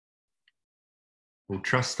We'll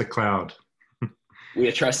trust the cloud. We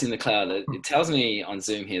are trusting the cloud. It tells me on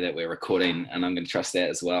Zoom here that we're recording, and I'm going to trust that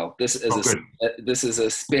as well. This is a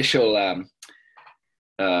special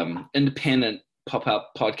independent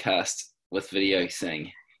pop-up podcast with video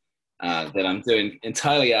thing that I'm doing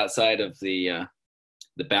entirely outside of the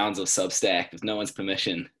bounds of Substack with no one's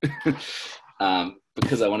permission,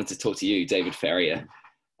 because I wanted to talk to you, David Farrier,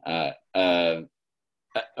 a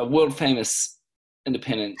world-famous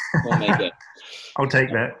independent filmmaker. I'll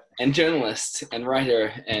take that. And journalist and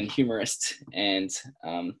writer and humorist and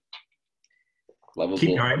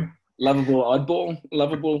Keep going. lovable oddball.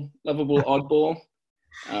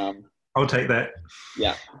 I'll take that.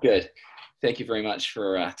 Yeah, good. Thank you very much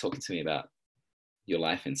for talking to me about your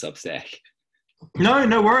life in Substack.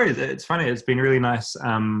 No worries. It's funny. It's been really nice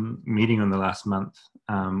meeting in the last month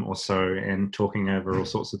or so and talking over all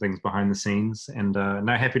sorts of things behind the scenes. And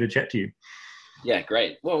happy to chat to you. Yeah,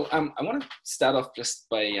 great. Well, I want to start off just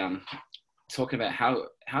by talking about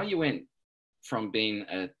how you went from being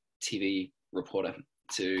a TV reporter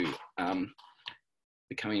to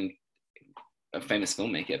becoming a famous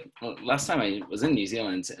filmmaker. Well, last time I was in New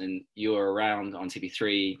Zealand and you were around on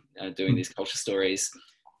TV3 doing these culture stories,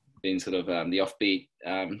 being sort of the offbeat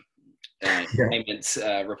payments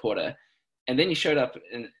reporter. And then you showed up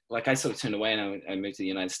and like I sort of turned away and I moved to the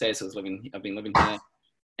United States. I've been living here.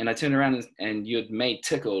 And I turned around and you had made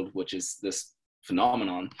Tickled, which is this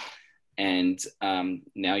phenomenon. And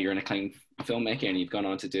now you're an acclaimed filmmaker and you've gone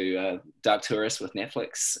on to do Dark Tourist with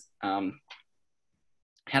Netflix.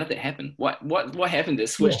 How did that happen? What happened that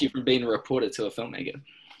switched you from being a reporter to a filmmaker?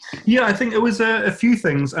 Yeah, I think it was a few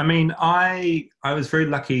things. I mean, I was very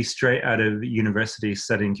lucky straight out of university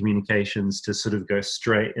studying communications to sort of go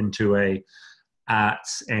straight into a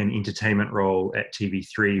arts and entertainment role at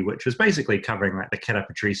TV3, which was basically covering like the cat up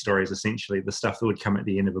a tree stories, essentially the stuff that would come at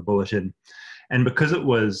the end of a bulletin. And because it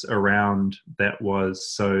was around that was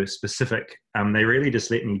so specific, they really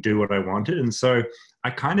just let me do what I wanted. And so I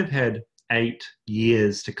kind of had 8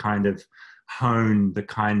 years to kind of hone the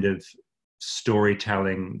kind of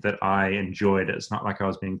storytelling that I enjoyed. It's not like I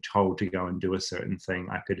was being told to go and do a certain thing.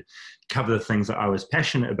 I could cover the things that I was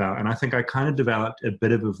passionate about. And I think I kind of developed a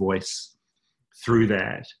bit of a voice through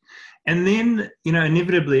that. And then,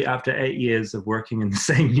 inevitably after 8 years of working in the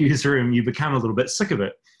same newsroom, you become a little bit sick of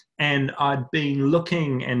it. And I'd been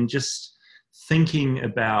looking and just thinking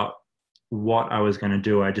about what I was going to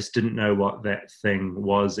do. I just didn't know what that thing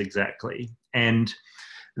was exactly. And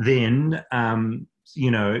then,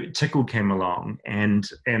 Tickled came along and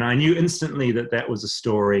I knew instantly that was a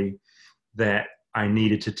story that I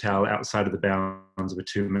needed to tell outside of the bounds of a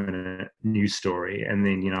 2-minute news story. And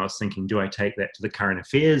then, I was thinking, do I take that to the current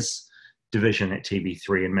affairs division at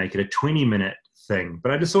TV3 and make it a 20-minute thing?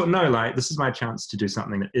 But I just thought, no, like, this is my chance to do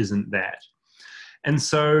something that isn't that. And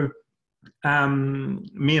so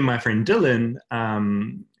me and my friend Dylan,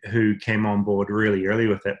 who came on board really early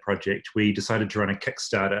with that project, we decided to run a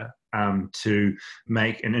Kickstarter to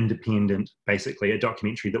make an independent, basically a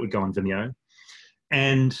documentary that would go on Vimeo.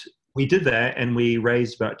 And we did that and we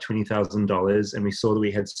raised about $20,000 and we saw that we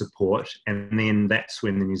had support. And then that's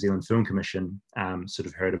when the New Zealand Film Commission sort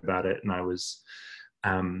of heard about it. And I was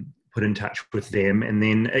put in touch with them. And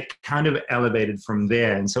then it kind of elevated from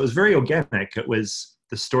there. And so it was very organic.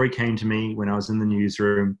 The story came to me when I was in the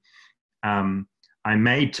newsroom. I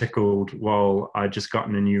made Tickled while I'd just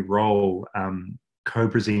gotten a new role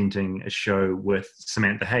co-presenting a show with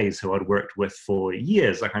Samantha Hayes, who I'd worked with for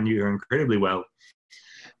years. Like I knew her incredibly well.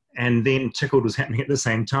 And then Tickled was happening at the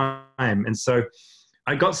same time. And so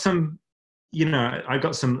I got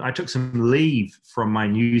I took some leave from my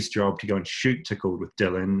news job to go and shoot Tickled with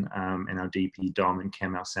Dylan and our DP Dom and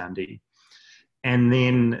Cam Al-Sandi. And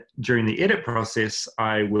then during the edit process,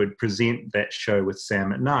 I would present that show with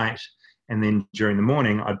Sam at night. And then during the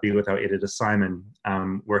morning, I'd be with our editor, Simon,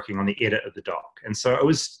 working on the edit of the doc. And so it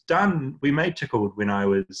was done. We made Tickled when I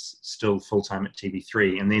was still full-time at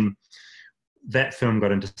TV3. And then that film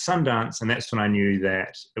got into Sundance, and that's when I knew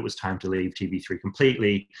that it was time to leave TV3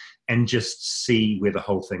 completely and just see where the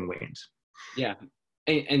whole thing went. Yeah.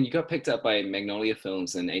 And you got picked up by Magnolia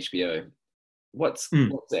Films and HBO. What's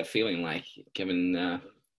that feeling like, given the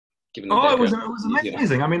it was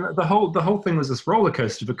amazing. I mean, the whole thing was this roller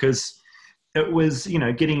coaster because it was,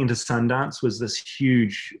 getting into Sundance was this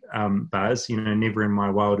huge buzz. Never in my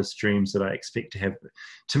wildest dreams did I expect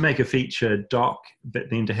to make a feature doc, but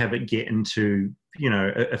then to have it get into,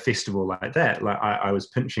 a festival like that. Like I was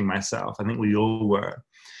pinching myself. I think we all were.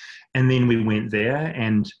 And then we went there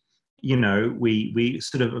and, we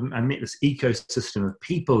sort of, I met this ecosystem of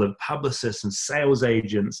people, of publicists and sales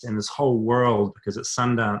agents and this whole world, because at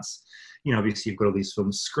Sundance, you know, obviously you've got all these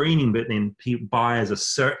films screening, but then buyers are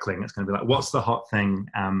circling. It's going to be like, what's the hot thing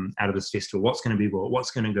out of this festival? What's going to be bought?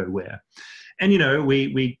 What's going to go where? And, you know,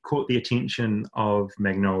 we caught the attention of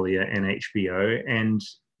Magnolia and HBO, and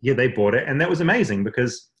yeah, they bought it. And that was amazing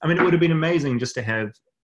because, I mean, it would have been amazing just to have,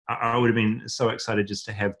 I would have been so excited just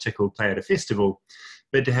to have Tickled play at a festival,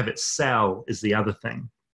 but to have it sell is the other thing.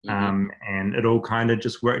 And it all kind of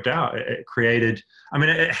just worked out. It created, I mean,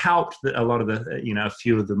 it helped that a lot of the, you know, a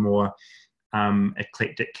few of the more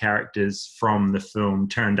eclectic characters from the film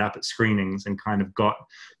turned up at screenings and kind of got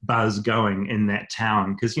buzz going in that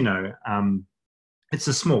town. Because, you know, it's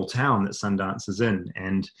a small town that Sundance is in,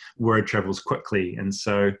 and word travels quickly. And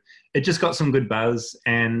so it just got some good buzz,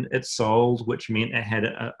 and it sold, which meant it had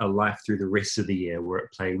a life through the rest of the year where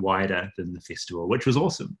it played wider than the festival, which was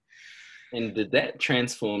awesome. And did that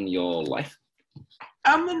transform your life?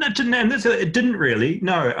 It didn't really.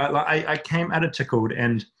 No, I came out of Tickled,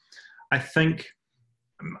 and I think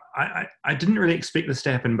I didn't really expect this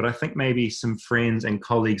to happen, but I think maybe some friends and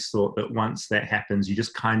colleagues thought that once that happens, you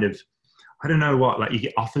just kind of, I don't know what, like you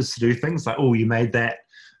get offers to do things like, oh, you made that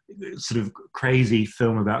sort of crazy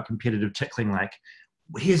film about competitive tickling. Like,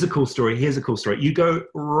 here's a cool story. Here's a cool story. You go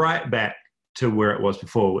right back to where it was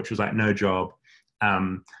before, which was like no job.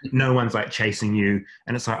 No one's like chasing you.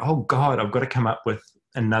 And it's like, oh God, I've got to come up with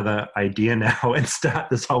another idea now and start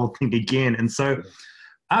this whole thing again. And so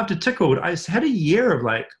after Tickled, I had a year of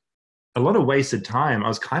like a lot of wasted time. I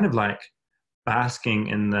was kind of like basking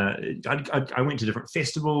in the, I went to different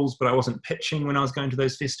festivals, but I wasn't pitching when I was going to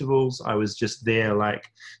those festivals. I was just there like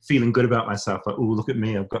feeling good about myself. Like, oh, look at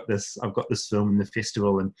me. I've got this film in the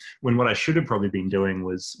festival. And when what I should have probably been doing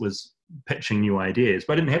was pitching new ideas,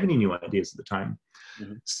 but I didn't have any new ideas at the time.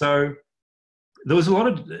 So there was a lot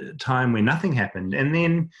of time where nothing happened. And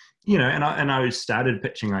then, you know, and I started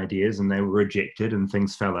pitching ideas and they were rejected and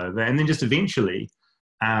things fell over. And then just eventually,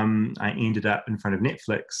 I ended up in front of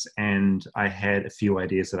Netflix, and I had a few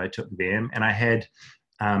ideas that I took them. And I had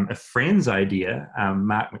a friend's idea,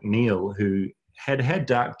 Mark McNeil, who had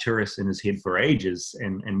Dark Tourist in his head for ages,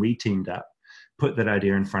 and we teamed up, put that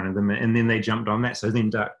idea in front of them, and then they jumped on that. So then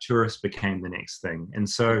Dark Tourist became the next thing. And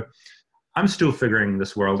so I'm still figuring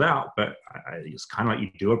this world out, but it's kind of like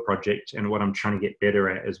you do a project, and what I'm trying to get better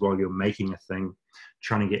at is while you're making a thing,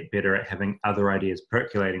 trying to get better at having other ideas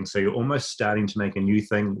percolating. So you're almost starting to make a new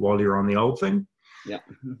thing while you're on the old thing. Yeah.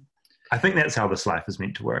 I think that's how this life is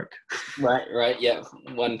meant to work. Right. Yeah.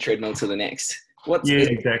 One treadmill to the next.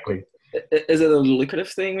 Exactly. Is it a lucrative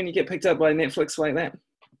thing when you get picked up by Netflix like that?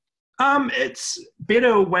 It's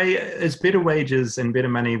better wages and better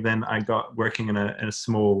money than I got working in a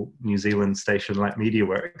small New Zealand station like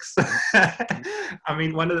MediaWorks. I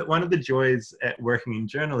mean, one of the joys at working in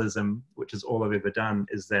journalism, which is all I've ever done,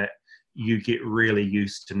 is that you get really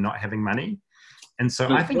used to not having money. And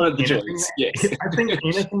so I think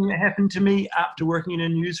anything that happened to me after working in a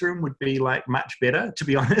newsroom would be like much better, to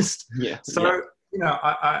be honest. Yeah. So. You know,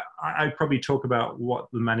 I probably talk about what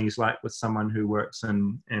the money's like with someone who works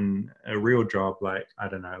in a real job, like, I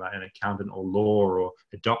don't know, like an accountant or law or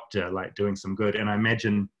a doctor, like doing some good. And I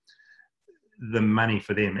imagine the money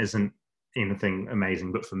for them isn't anything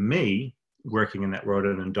amazing. But for me, working in that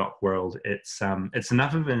Rodan and doc world, it's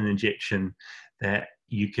enough of an injection that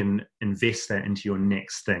you can invest that into your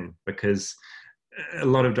next thing, because a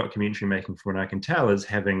lot of documentary making, from what I can tell, is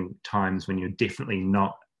having times when you're definitely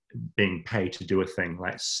not being paid to do a thing.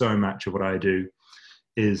 Like, so much of what I do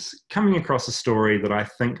is coming across a story that I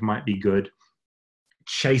think might be good,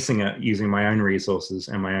 chasing it using my own resources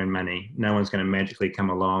and my own money. No one's going to magically come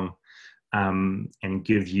along and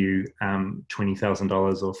give you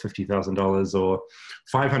 $20,000 or $50,000 or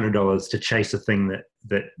 $500 to chase a thing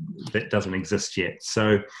that doesn't exist yet.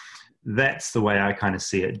 So that's the way I kind of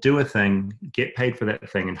see it. Do a thing, get paid for that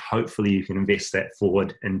thing, and hopefully you can invest that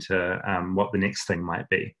forward into what the next thing might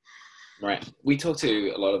be. Right. We talk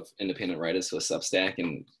to a lot of independent writers for Substack,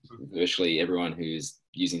 and virtually everyone who's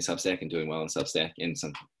using Substack and doing well on Substack, and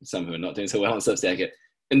some who are not doing so well on Substack, are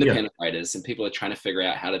independent writers, and people are trying to figure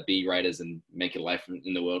out how to be writers and make a life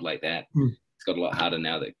in the world like that. It's got a lot harder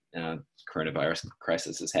now that coronavirus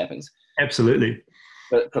crisis has happened. Absolutely.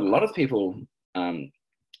 But for a lot of people,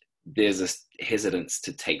 there's a hesitance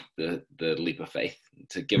to take the leap of faith,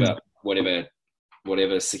 to give up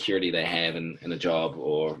whatever security they have in a job,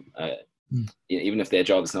 or even if their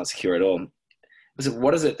job is not secure at all. So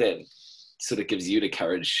what is it that sort of gives you the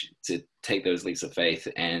courage to take those leaps of faith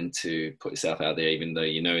and to put yourself out there, even though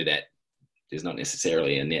you know that there's not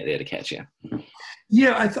necessarily a net there to catch you?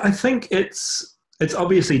 Yeah, I think it's It's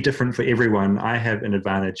obviously different for everyone. I have an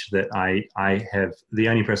advantage that I have the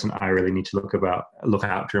only person I really need to look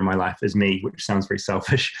after in my life is me, which sounds very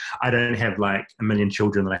selfish. I don't have like a million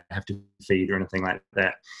children that I have to feed or anything like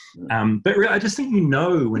that. But really, I just think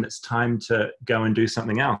when it's time to go and do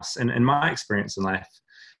something else. And in my experience in life,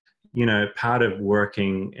 part of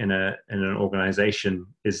working in an organization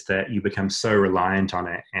is that you become so reliant on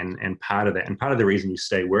it, and part of the reason you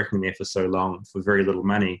stay working there for so long for very little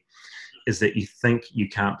money is that you think you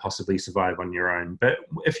can't possibly survive on your own. But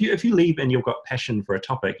if you leave and you've got passion for a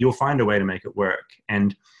topic, you'll find a way to make it work.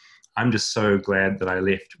 And I'm just so glad that I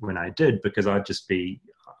left when I did, because I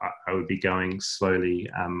would be going slowly,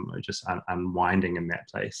 just unwinding in that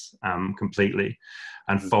place, completely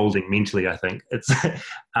unfolding mentally. I think it's,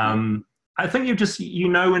 I think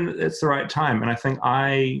when it's the right time. And I think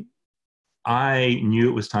I knew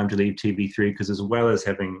it was time to leave TV3 because, as well as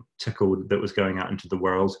having Tickled that was going out into the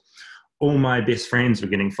world, all my best friends were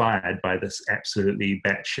getting fired by this absolutely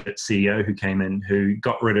batshit CEO who came in, who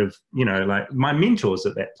got rid of, like my mentors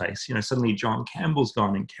at that place. Suddenly John Campbell's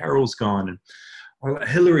gone and Carol's gone and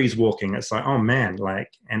Hillary's walking. It's like, oh man,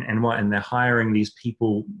 like, and they're hiring these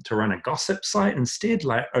people to run a gossip site instead.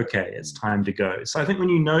 Like, okay, it's time to go. So I think when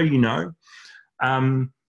you know.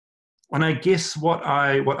 And I guess what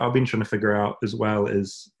I've been trying to figure out as well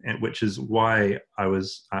is, which is why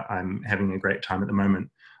I'm having a great time at the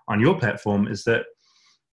moment on your platform, is that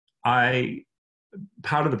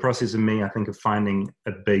part of the process of me, I think, of finding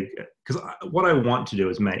because what I want to do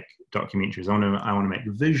is make documentaries. I want to make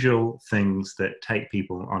visual things that take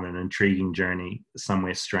people on an intriguing journey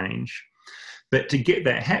somewhere strange. But to get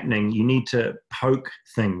that happening, you need to poke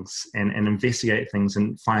things and investigate things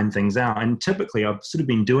and find things out. And typically I've sort of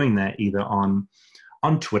been doing that either on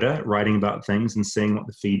Twitter, writing about things and seeing what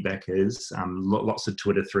the feedback is, lots of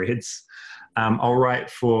Twitter threads. I'll write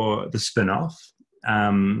for the Spinoff,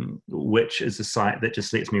 which is a site that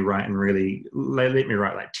just lets me write let me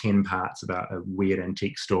write like 10 parts about a weird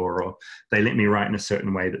antique store, or they let me write in a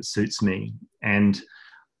certain way that suits me.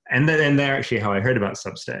 And they're actually how I heard about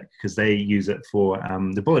Substack, because they use it for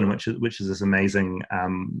the Bulletin, which is this amazing,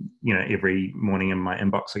 every morning in my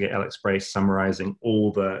inbox I get Alex Brace summarizing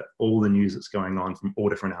all the news that's going on from all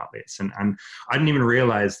different outlets. And I didn't even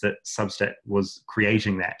realize that Substack was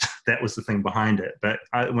creating that. That was the thing behind it. But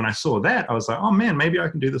when I saw that, I was like, oh man, maybe I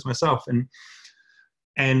can do this myself.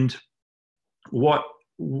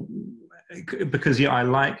 Because I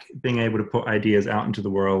like being able to put ideas out into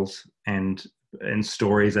the world and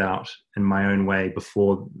stories out in my own way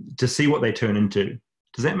before, to see what they turn into.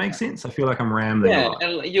 Does that make sense? I feel like I'm rambling a lot.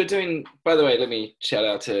 And you're doing, by the way, let me shout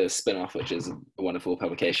out to Spinoff, which is a wonderful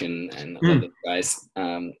publication, and I love those guys.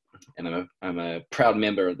 And I'm a proud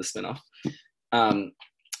member of the Spinoff.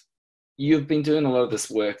 You've been doing a lot of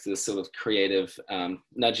this work, this sort of creative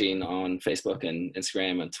nudging on Facebook and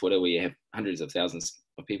Instagram and Twitter, where you have hundreds of thousands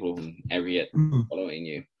of people from aggregate following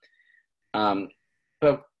you.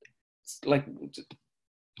 But like,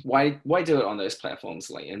 why do it on those platforms?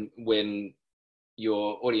 Like, and when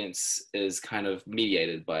your audience is kind of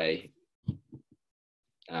mediated by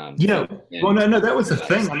well, no, that was the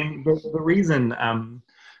thing. I mean, the reason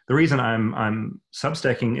I'm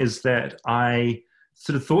substacking is that I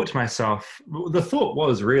sort of thought to myself, the thought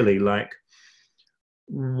was really like,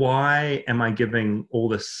 why am I giving all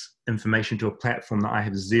this information to a platform that I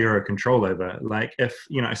have zero control over? Like, if,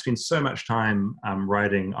 I spend so much time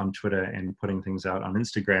writing on Twitter and putting things out on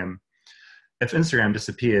Instagram, if Instagram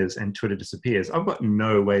disappears and Twitter disappears, I've got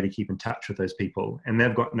no way to keep in touch with those people, and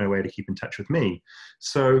they've got no way to keep in touch with me.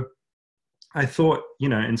 So I thought,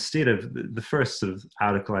 instead of the first sort of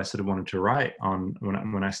article I sort of wanted to write on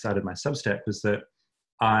when I started my Substack was that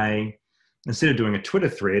instead of doing a Twitter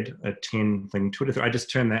thread, a 10-thing Twitter thread, I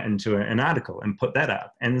just turned that into an article and put that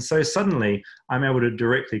up. And so suddenly I'm able to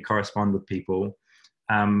directly correspond with people.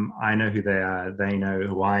 I know who they are. They know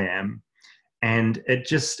who I am. And it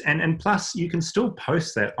just, and plus you can still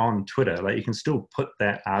post that on Twitter. Like, you can still put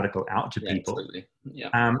that article out to people. Absolutely. Yeah.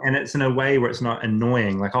 And it's in a way where it's not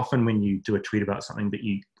annoying. Like, often when you do a tweet about something, but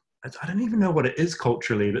I don't even know what it is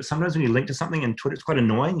culturally, but sometimes when you link to something in Twitter, it's quite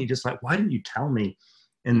annoying. You're just like, why didn't you tell me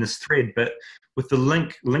in this thread? But with the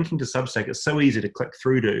linking to Substack, it's so easy to click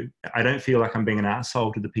through to. I don't feel like I'm being an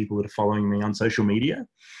asshole to the people that are following me on social media.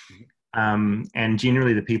 And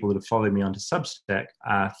generally the people that have followed me onto Substack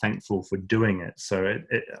are thankful for doing it. So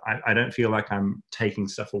I don't feel like I'm taking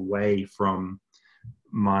stuff away from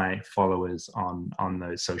my followers on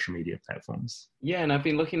those social media platforms. Yeah, and I've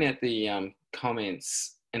been looking at the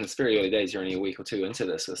comments, and it's very early days, you're only a week or two into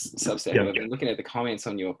this with Substack. Yep. I've been looking at the comments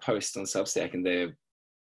on your posts on Substack, and they're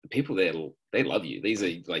people there, they love you. These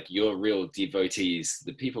are like your real devotees.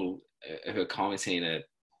 The people who are commenting are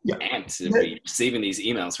amped to be receiving these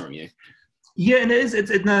emails from you. Yeah, and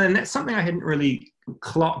and that's something I hadn't really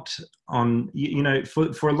clocked on. You know,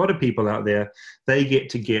 for a lot of people out there, they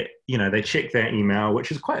get, you know, they check their email,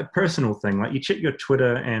 which is quite a personal thing. Like you check your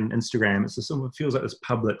Twitter and Instagram, it's just, it feels like this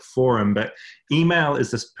public forum, but email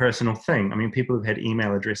is this personal thing. I mean, people have had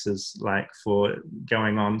email addresses like for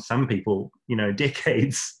going on, some people, you know,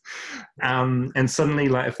 decades. And suddenly,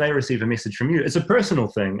 like if they receive a message from you, it's a personal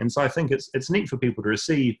thing. And so I think it's neat for people to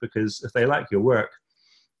receive, because if they like your work,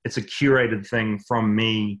 it's a curated thing from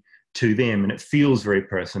me to them, and it feels very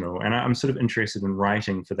personal. And I'm sort of interested in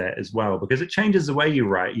writing for that as well, because it changes the way you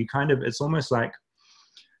write. You kind of, it's almost like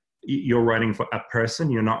you're writing for a person.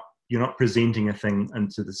 You're not presenting a thing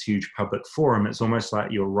into this huge public forum. It's almost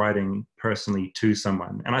like you're writing personally to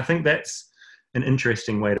someone. And I think that's an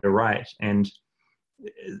interesting way to write, and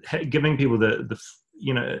giving people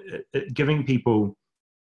giving people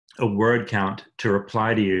a word count to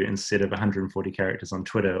reply to you instead of 140 characters on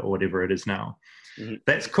Twitter or whatever it is now. Mm-hmm.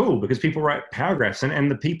 That's cool, because people write paragraphs,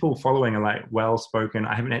 and the people following are like well-spoken.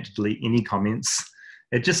 I haven't had to delete any comments.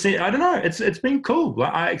 It just, I don't know, it's been cool.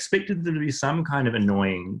 Like I expected there to be some kind of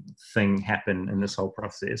annoying thing happen in this whole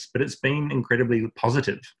process, but it's been incredibly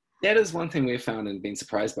positive. That is one thing we've found and been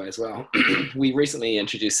surprised by as well. We recently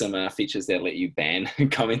introduced some features that let you ban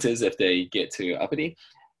commenters if they get too uppity.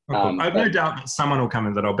 I have no doubt that someone will come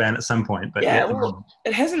in that I'll ban at some point. But yeah, well,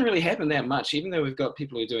 it hasn't really happened that much, even though we've got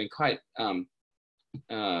people who are doing quite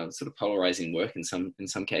sort of polarizing work in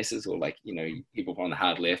some cases, or like, you know, people on the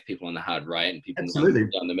hard left, people on the hard right, and people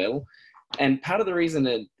down the middle. And part of the reason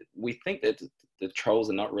that we think that the trolls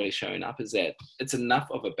are not really showing up is that it's enough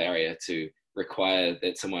of a barrier to require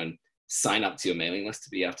that someone sign up to your mailing list to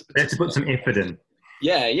be able to participate. They have to put some effort in.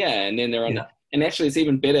 Yeah, and then they're on and actually it's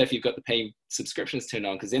even better if you've got the pay subscriptions turned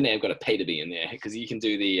on, because then they've got to pay to be in there, because you can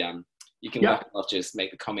do the you can not just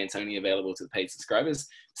make the comments only available to the paid subscribers.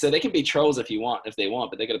 So they can be trolls if they want, but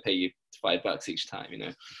they're going to pay you $5 each time, you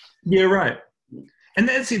know. Yeah, right. And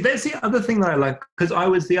that's the other thing that I like, because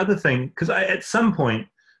at some point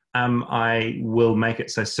I will make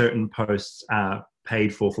it so certain posts are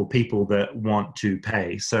paid for people that want to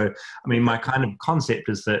pay. So, I mean, my kind of concept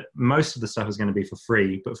is that most of the stuff is going to be for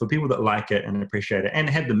free, but for people that like it and appreciate it and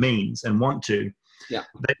have the means and want to,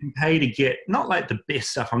 they can pay to get not like the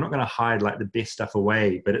best stuff. I'm not going to hide like the best stuff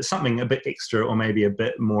away, but it's something a bit extra, or maybe a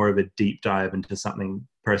bit more of a deep dive into something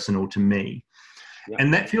personal to me. Yeah.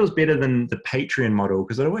 And that feels better than the Patreon model,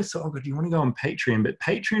 because I always thought, oh God, do you want to go on Patreon? But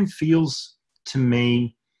Patreon feels to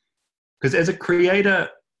me, because as a creator,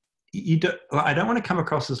 I don't want to come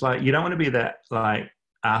across as like, you don't want to be that like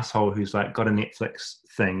asshole who's like got a Netflix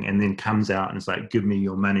thing and then comes out and is like, give me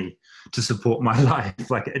your money to support my life.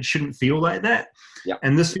 Like it shouldn't feel like that. Yeah.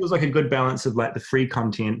 And this feels like a good balance of like the free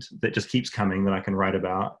content that just keeps coming that I can write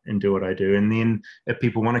about and do what I do. And then if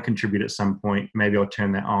people want to contribute at some point, maybe I'll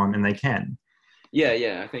turn that on and they can.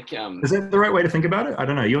 Yeah. I think is that the right way to think about it? I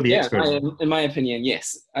don't know. You're the expert. In my opinion,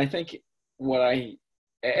 yes. I think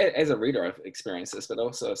as a reader, I've experienced this, but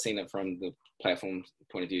also I've seen it from the platform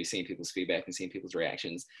point of view, seeing people's feedback and seeing people's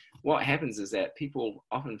reactions. What happens is that people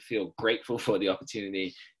often feel grateful for the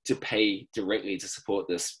opportunity to pay directly to support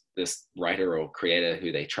this writer or creator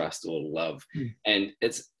who they trust or love. And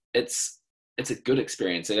it's a good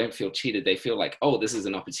experience. They don't feel cheated. They feel like, oh, this is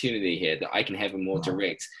an opportunity here that I can have a more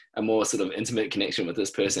direct, a more sort of intimate connection with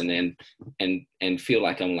this person, and feel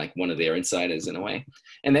like I'm like one of their insiders in a way.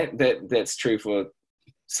 And that's true for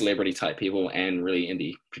celebrity type people and really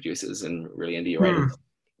indie producers and really indie writers.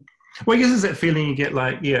 Well, I guess it's that feeling you get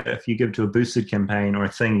like, if you give to a boosted campaign or a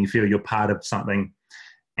thing, you feel you're part of something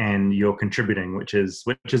and you're contributing, which is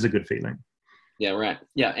a good feeling. Yeah, right.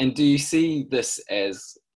 Yeah. And do you see this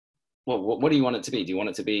as, well, what do you want it to be? Do you want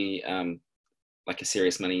it to be like a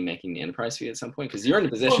serious money making enterprise for you at some point? Because you're in a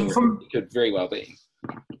position where it could very well be.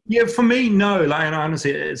 Yeah, for me, no. Like, and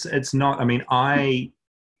honestly, it's not. I mean, I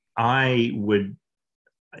would.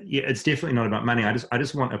 Yeah, it's definitely not about money. I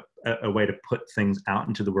just want a way to put things out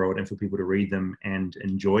into the world and for people to read them and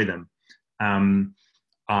enjoy them.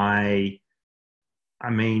 I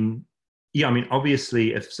mean,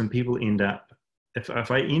 obviously, if some people if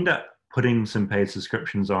I end up putting some paid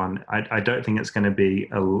subscriptions on, I don't think it's going to be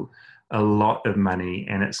a lot of money,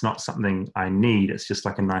 and it's not something I need. It's just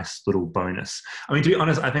like a nice little bonus. I mean, to be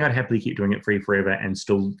honest, I think I'd happily keep doing it free forever and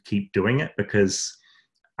still keep doing it, because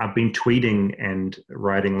I've been tweeting and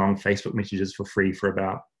writing long Facebook messages for free for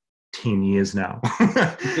about 10 years now.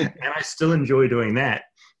 And I still enjoy doing that.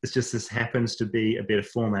 It's just this happens to be a better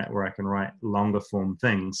format where I can write longer form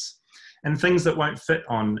things. and things that won't fit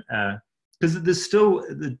on, because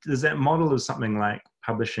there's that model of something like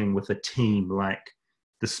publishing with a team, like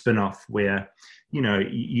the spin-off, where, you know,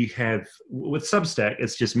 you have, with Substack,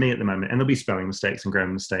 it's just me at the moment, and there'll be spelling mistakes and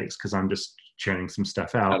grammar mistakes because I'm just churning some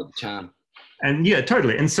stuff out. Out of the charm. And yeah,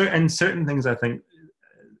 totally. And certain things I think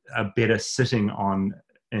are better sitting on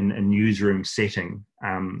in a newsroom setting,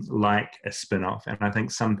 like a spin-off. And I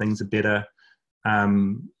think some things are better.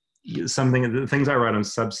 The things I write on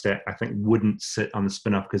Substack, I think wouldn't sit on the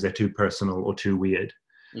spin-off because they're too personal or too weird.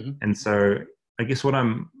 Mm-hmm. And so I guess what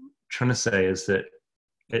I'm trying to say is that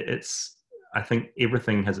I think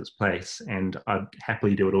everything has its place, and I'd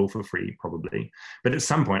happily do it all for free, probably. But at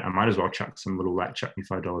some point, I might as well chuck me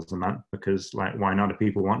 $5 a month, because, like, why not? If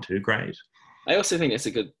people want to, great. I also think it's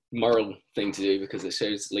a good moral thing to do, because it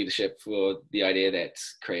shows leadership for the idea that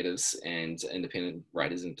creators and independent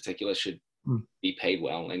writers in particular should be paid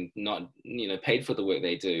well, and not, you know, paid for the work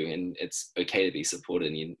they do. And it's okay to be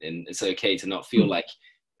supported, and it's okay to not feel like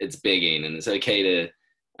it's begging, and it's okay to,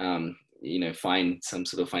 you know, find some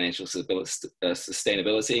sort of financial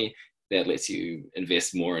sustainability that lets you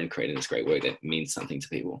invest more in creating this great work that means something to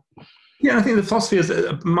people. Yeah, I think the philosophy is,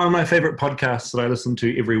 one of my favorite podcasts that I listen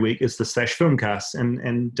to every week is the /Filmcast,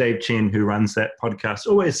 and Dave Chen, who runs that podcast,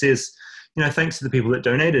 always says, you know, thanks to the people that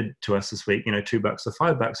donated to us this week, you know, $2 or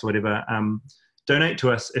 $5 or whatever, donate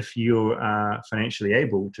to us if you're financially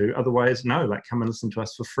able to. Otherwise, no, like, come and listen to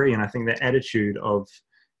us for free. And I think that attitude of,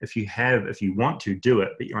 if you want to do it,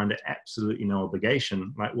 but you're under absolutely no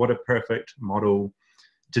obligation, like, what a perfect model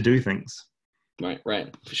to do things. Right,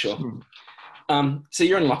 for sure. So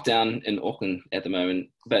you're in lockdown in Auckland at the moment,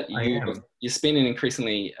 but you're spending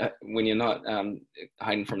increasingly, when you're not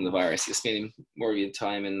hiding from the virus, you're spending more of your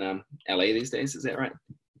time in LA these days. Is that right?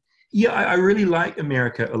 Yeah, I really like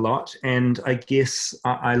America a lot, and I guess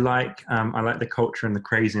I like the culture and the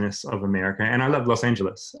craziness of America, and I love Los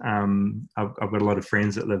Angeles. I've got a lot of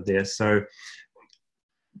friends that live there, so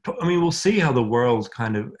I mean, we'll see how the world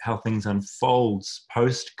how things unfolds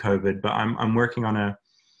post COVID. But I'm working on a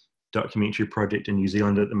documentary project in New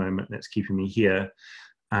Zealand at the moment that's keeping me here.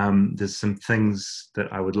 There's some things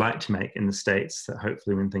that I would like to make in the States that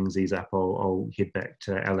hopefully, when things ease up, I'll head back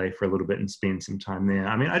to LA for a little bit and spend some time there.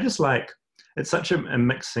 I mean, I just like, it's such a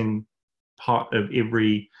mixing pot of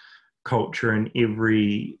every culture and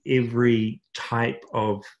every type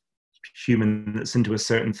of human that's into a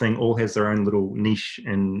certain thing all has their own little niche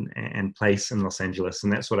and place in Los Angeles.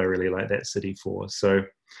 And that's what I really like that city for. So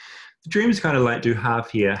the dream is kind of like do half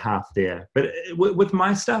here, half there. But with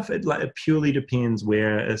my stuff, it purely depends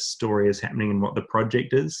where a story is happening and what the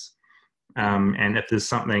project is. And if there's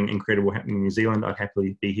something incredible happening in New Zealand, I'd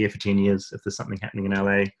happily be here for 10 years. If there's something happening in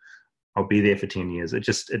LA, I'll be there for 10 years.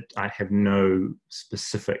 I have no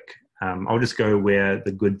specific, I'll just go where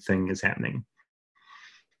the good thing is happening.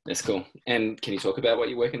 That's cool. And can you talk about what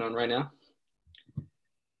you're working on right now?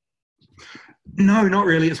 No, not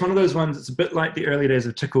really. It's one of those ones, it's a bit like the early days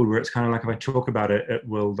of Tickled, where it's kind of like, if I talk about it,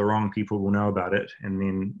 the wrong people will know about it, and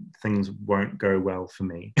then things won't go well for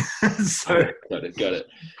me. So Got it.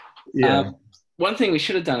 Yeah. One thing we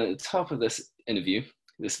should have done at the top of this interview,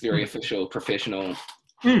 this very official, professional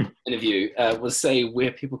interview, was say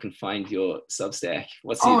where people can find your Substack.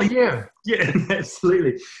 Yeah,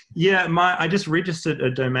 absolutely. Yeah, I just registered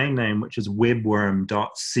a domain name, which is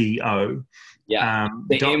webworm.co. Yeah,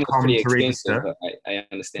 the .com was pretty expensive, I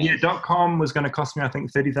understand. Yeah, .com was going to cost me, I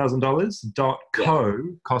think, $30,000. .co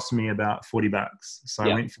cost me about $40. So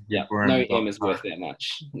I went for Webworm. No M is worth that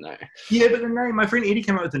much. No. Yeah, but the name, my friend Eddie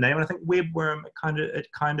came up with the name, and I think Webworm, it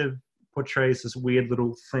kind of portrays this weird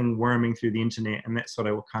little thing worming through the internet, and that's what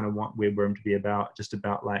I kind of want Webworm to be about, just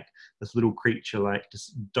about like this little creature, like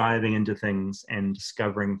just diving into things and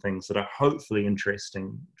discovering things that are hopefully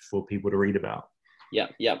interesting for people to read about.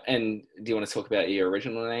 Yeah. And do you want to talk about your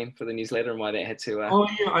original name for the newsletter and why that had to?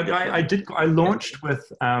 I did. I launched with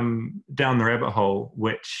Down the Rabbit Hole,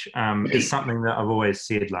 which is something that I've always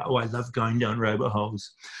said, like, I love going down rabbit holes.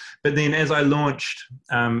 But then as I launched,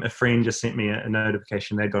 a friend just sent me a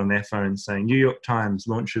notification. They got on their phone saying, New York Times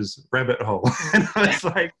launches Rabbit Hole. And I was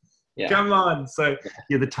like, come on. So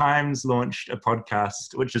the Times launched a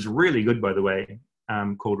podcast, which is really good, by the way,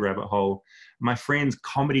 called Rabbit Hole. My friend's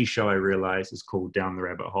comedy show, I realized, is called Down the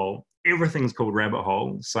Rabbit Hole. Everything's called Rabbit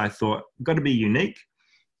Hole. So I thought, got to be unique.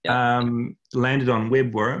 Landed on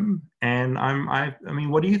Webworm. And I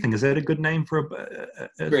mean, what do you think? Is that a good name for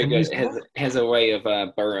a very good. It has a way of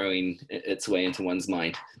burrowing its way into one's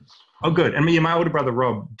mind. Oh, good. And my older brother,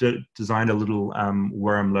 Rob, designed a little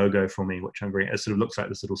worm logo for me, which it sort of looks like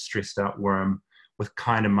this little stressed out worm with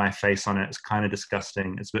kind of my face on it. It's kind of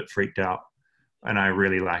disgusting. It's a bit freaked out. and I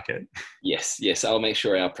really like it. Yes. I'll make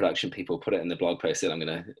sure our production people put it in the blog post that I'm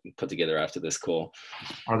going to put together after this call.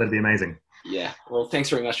 Oh, that'd be amazing. Yeah. Well, thanks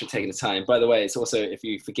very much for taking the time. By the way, it's also, if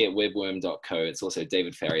you forget webworm.co, it's also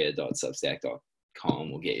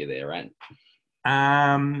davidfarrier.substack.com will get you there, right?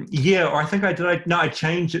 Yeah, or I think I did. No, I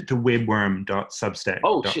changed it to webworm.substack.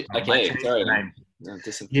 Oh, shit. Okay. Sorry.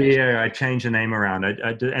 Yeah, I changed the name around.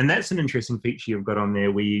 I did, and that's an interesting feature you've got on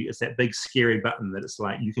there where it's that big scary button that it's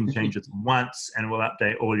like you can change it once and we'll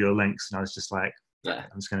update all your links. And I was just like, yeah,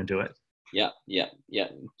 I'm just going to do it. Yeah.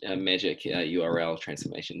 Magic URL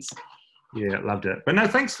transformations. Yeah, loved it. But no,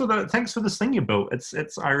 thanks for this thing you built.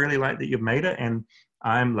 It's I really like that you've made it, and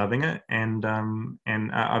I'm loving it. And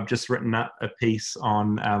I've just written up a piece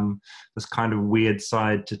on this kind of weird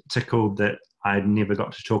side to Tickled that I never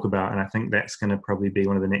got to talk about, and I think that's going to probably be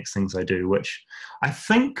one of the next things I do, which I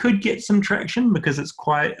think could get some traction because it's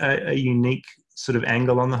quite a unique sort of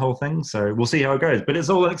angle on the whole thing. So we'll see how it goes. But it's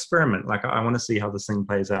all an experiment. Like I want to see how this thing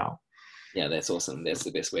plays out. Yeah, that's awesome. That's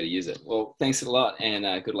the best way to use it. Well, thanks a lot,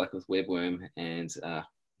 and good luck with Webworm, and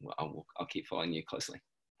I'll keep following you closely.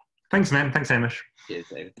 Thanks, man. Thanks, Hamish. Cheers,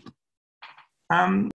 David.